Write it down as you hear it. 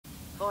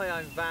Hi,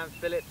 I'm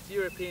Phillips,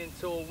 European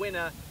Tour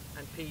winner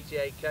and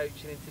PGA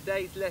coach, and in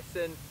today's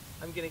lesson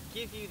I'm going to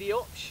give you the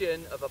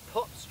option of a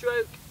pop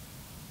stroke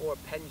or a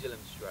pendulum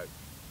stroke.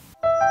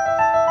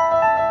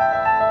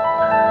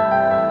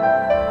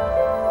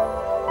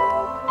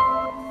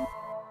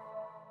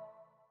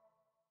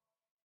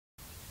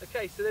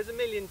 Okay, so there's a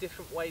million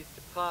different ways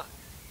to putt,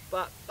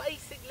 but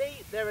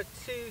basically there are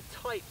two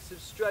types of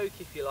stroke,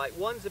 if you like.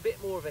 One's a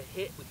bit more of a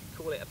hit, we could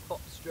call it a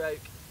pop stroke,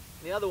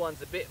 and the other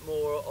one's a bit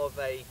more of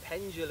a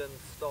pendulum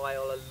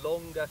style, a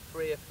longer,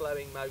 freer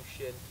flowing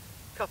motion.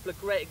 A couple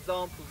of great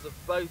examples of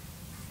both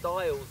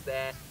styles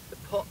there. The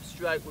pop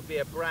stroke would be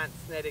a Brandt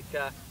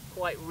Snedeker,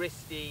 quite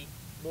wristy,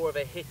 more of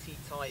a hitty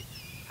type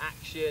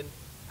action,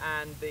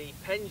 and the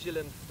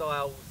pendulum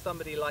style,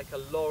 somebody like a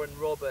Lauren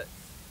Roberts,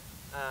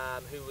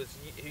 who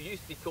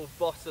used to be called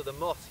Boss of the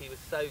Moss. He was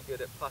so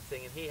good at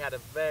putting, and he had a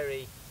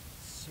very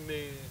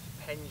smooth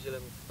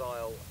pendulum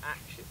style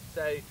action.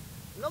 So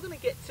I'm not going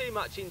to get too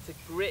much into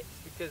grips,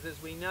 because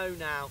as we know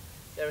now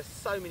there are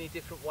so many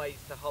different ways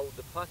to hold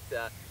the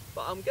putter,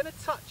 but I'm going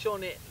to touch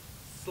on it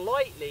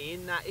slightly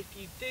in that if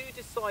you do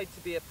decide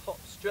to be a pop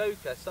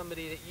stroker,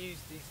 somebody that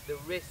uses the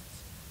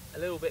wrists a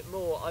little bit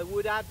more, I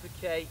would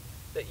advocate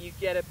that you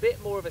get a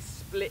bit more of a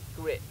split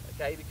grip,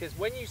 okay? Because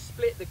when you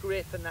split the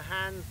grip and the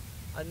hands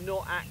are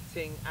not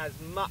acting as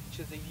much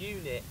as a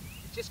unit,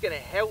 it's just going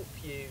to help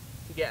you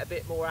to get a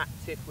bit more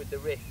active with the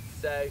wrists.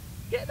 So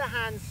get the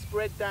hands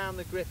spread down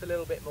the grip a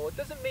little bit more. It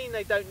doesn't mean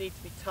they don't need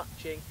to be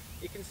touching.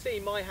 You can see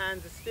my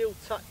hands are still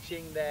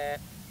touching there,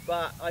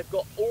 but I've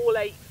got all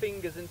 8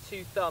 fingers and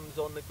 2 thumbs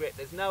on the grip.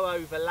 There's no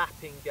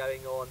overlapping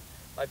going on.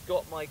 I've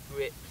got my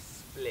grip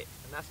split,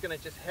 and that's going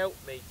to just help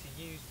me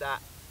to use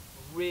that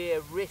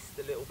rear wrist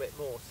a little bit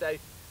more. So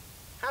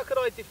how could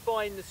I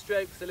define the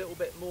strokes a little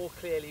bit more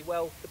clearly?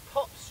 Well, the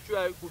pop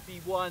stroke would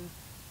be one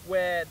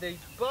where the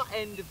butt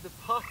end of the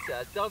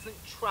putter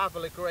doesn't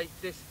travel a great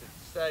distance.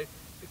 So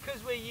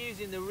because we're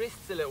using the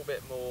wrists a little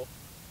bit more,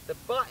 the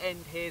butt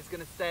end here is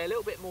going to stay a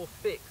little bit more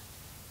fixed,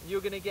 and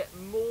you're going to get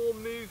more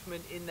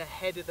movement in the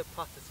head of the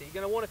putter. So you're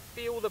going to want to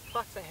feel the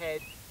putter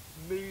head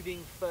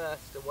moving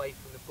first away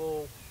from the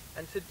ball.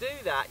 And to do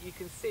that, you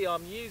can see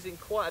I'm using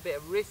quite a bit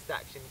of wrist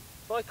action.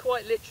 If I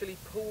quite literally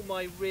pull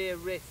my rear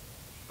wrist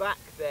back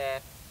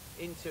there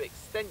into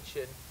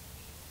extension,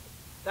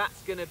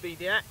 that's going to be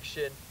the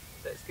action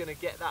that's going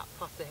to get that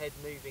putter head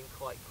moving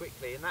quite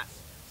quickly, and that's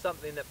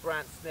something that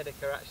Brandt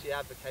Snedeker actually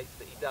advocates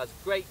that he does.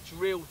 Great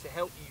drill to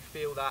help you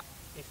feel that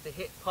is to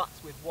hit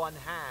putts with one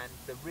hand,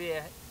 the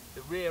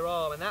rear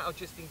arm, and that'll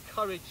just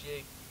encourage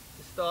you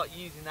to start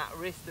using that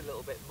wrist a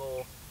little bit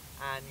more,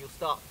 and you'll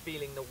start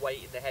feeling the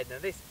weight in the head. Now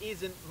this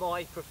isn't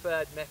my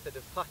preferred method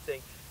of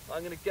putting, but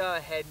I'm going to go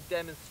ahead and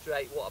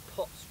demonstrate what a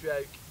pop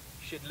stroke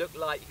should look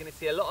like. You're going to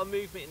see a lot of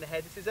movement in the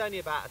head. This is only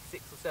about a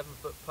 6 or 7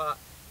 foot putt.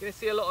 You're going to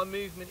see a lot of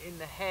movement in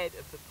the head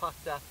of the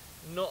putter,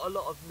 not a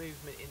lot of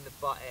movement in the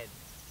butt end.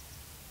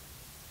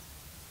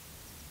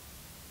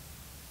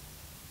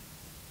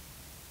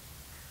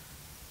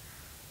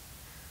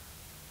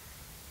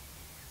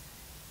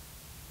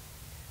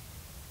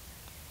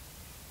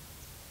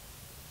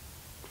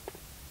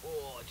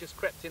 Oh, I just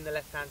crept in the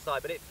left hand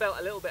side, but it felt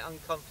a little bit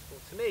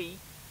uncomfortable to me,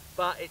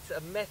 but it's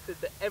a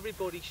method that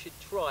everybody should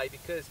try,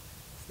 because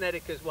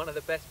Snedeker is one of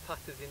the best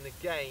putters in the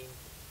game,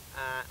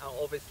 and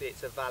obviously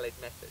it's a valid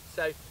method.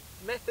 So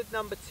method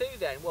number 2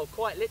 then, well,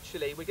 quite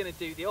literally we're going to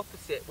do the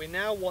opposite. We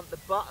now want the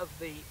butt of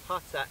the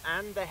putter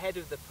and the head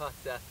of the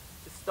putter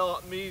to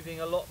start moving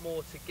a lot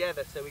more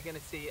together, so we're going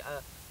to see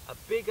a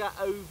bigger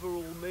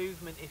overall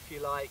movement, if you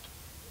like.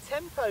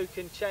 Tempo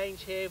can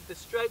change here. The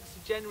strokes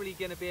are generally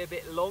going to be a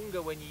bit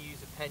longer when you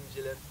use a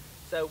pendulum,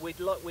 so we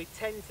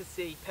tend to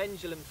see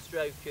pendulum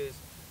strokers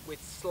with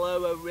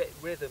slower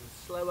rhythms,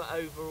 slower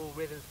overall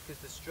rhythms,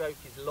 because the stroke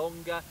is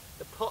longer.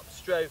 The pop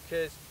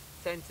strokers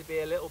tend to be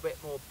a little bit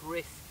more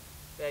brisk.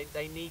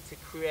 They need to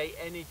create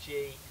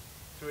energy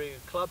through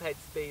club head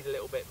speed a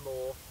little bit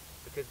more,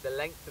 because the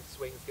length of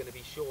swing is going to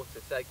be shorter.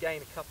 So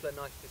again, a couple of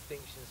nice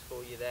distinctions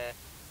for you there.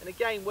 And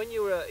again, when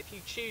if you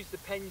choose the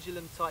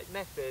pendulum type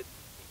method,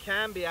 it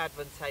can be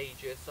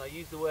advantageous. I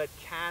use the word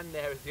can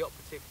there as the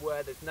operative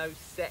word. There's no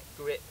set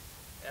grip,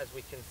 as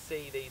we can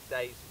see these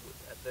days,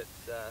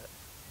 that's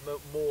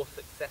more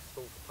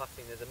successful for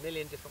putting. There's a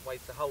million different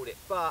ways to hold it,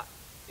 but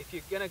if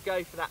you're going to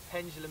go for that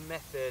pendulum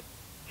method,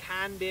 it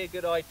can be a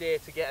good idea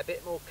to get a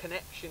bit more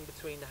connection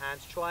between the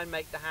hands. Try and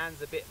make the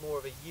hands a bit more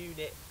of a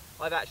unit.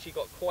 I've actually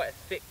got quite a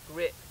thick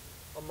grip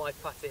on my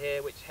putter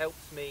here, which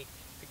helps me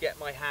to get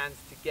my hands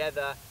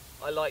together.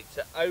 I like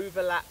to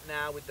overlap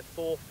now with the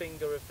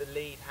forefinger of the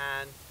lead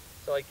hand,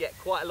 so I get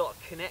quite a lot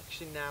of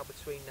connection now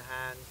between the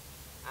hands,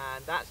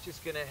 and that's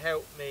just going to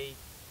help me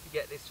to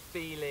get this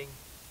feeling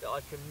that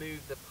I can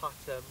move the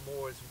putter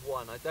more as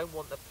one. I don't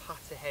want the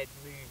putter head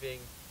moving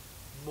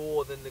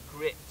more than the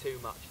grip too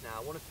much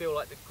now. I want to feel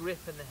like the grip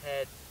and the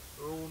head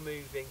are all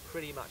moving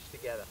pretty much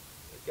together.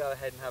 Let's go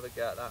ahead and have a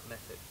go at that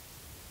method.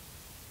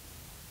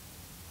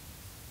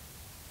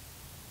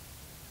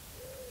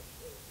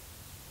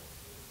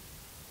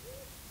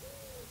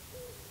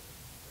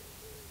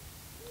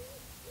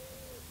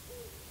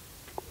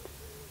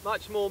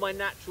 much more my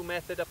natural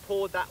method. I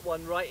poured that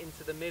one right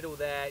into the middle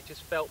there. It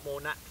just felt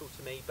more natural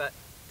to me, but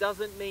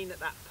doesn't mean that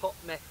that pop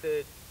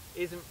method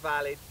isn't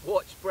valid.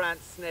 Watch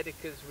Brandt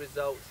Snedeker's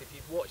results. If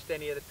you've watched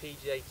any of the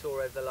PGA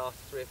Tour over the last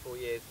 3 or 4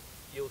 years,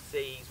 you'll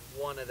see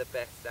he's one of the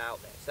best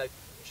out there. So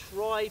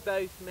try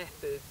both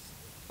methods,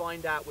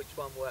 find out which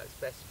one works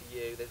best for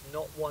you. There's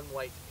not one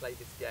way to play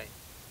this game.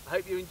 I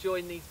hope you're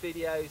enjoying these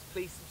videos.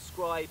 Please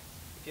subscribe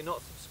if you're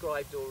not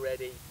subscribed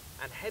already,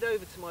 and head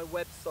over to my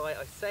website.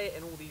 I say it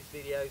in all these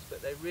videos,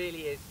 but there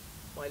really is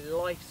my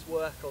life's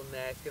work on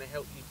there. It's going to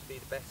help you to be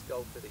the best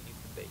golfer that you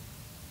can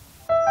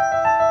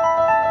be.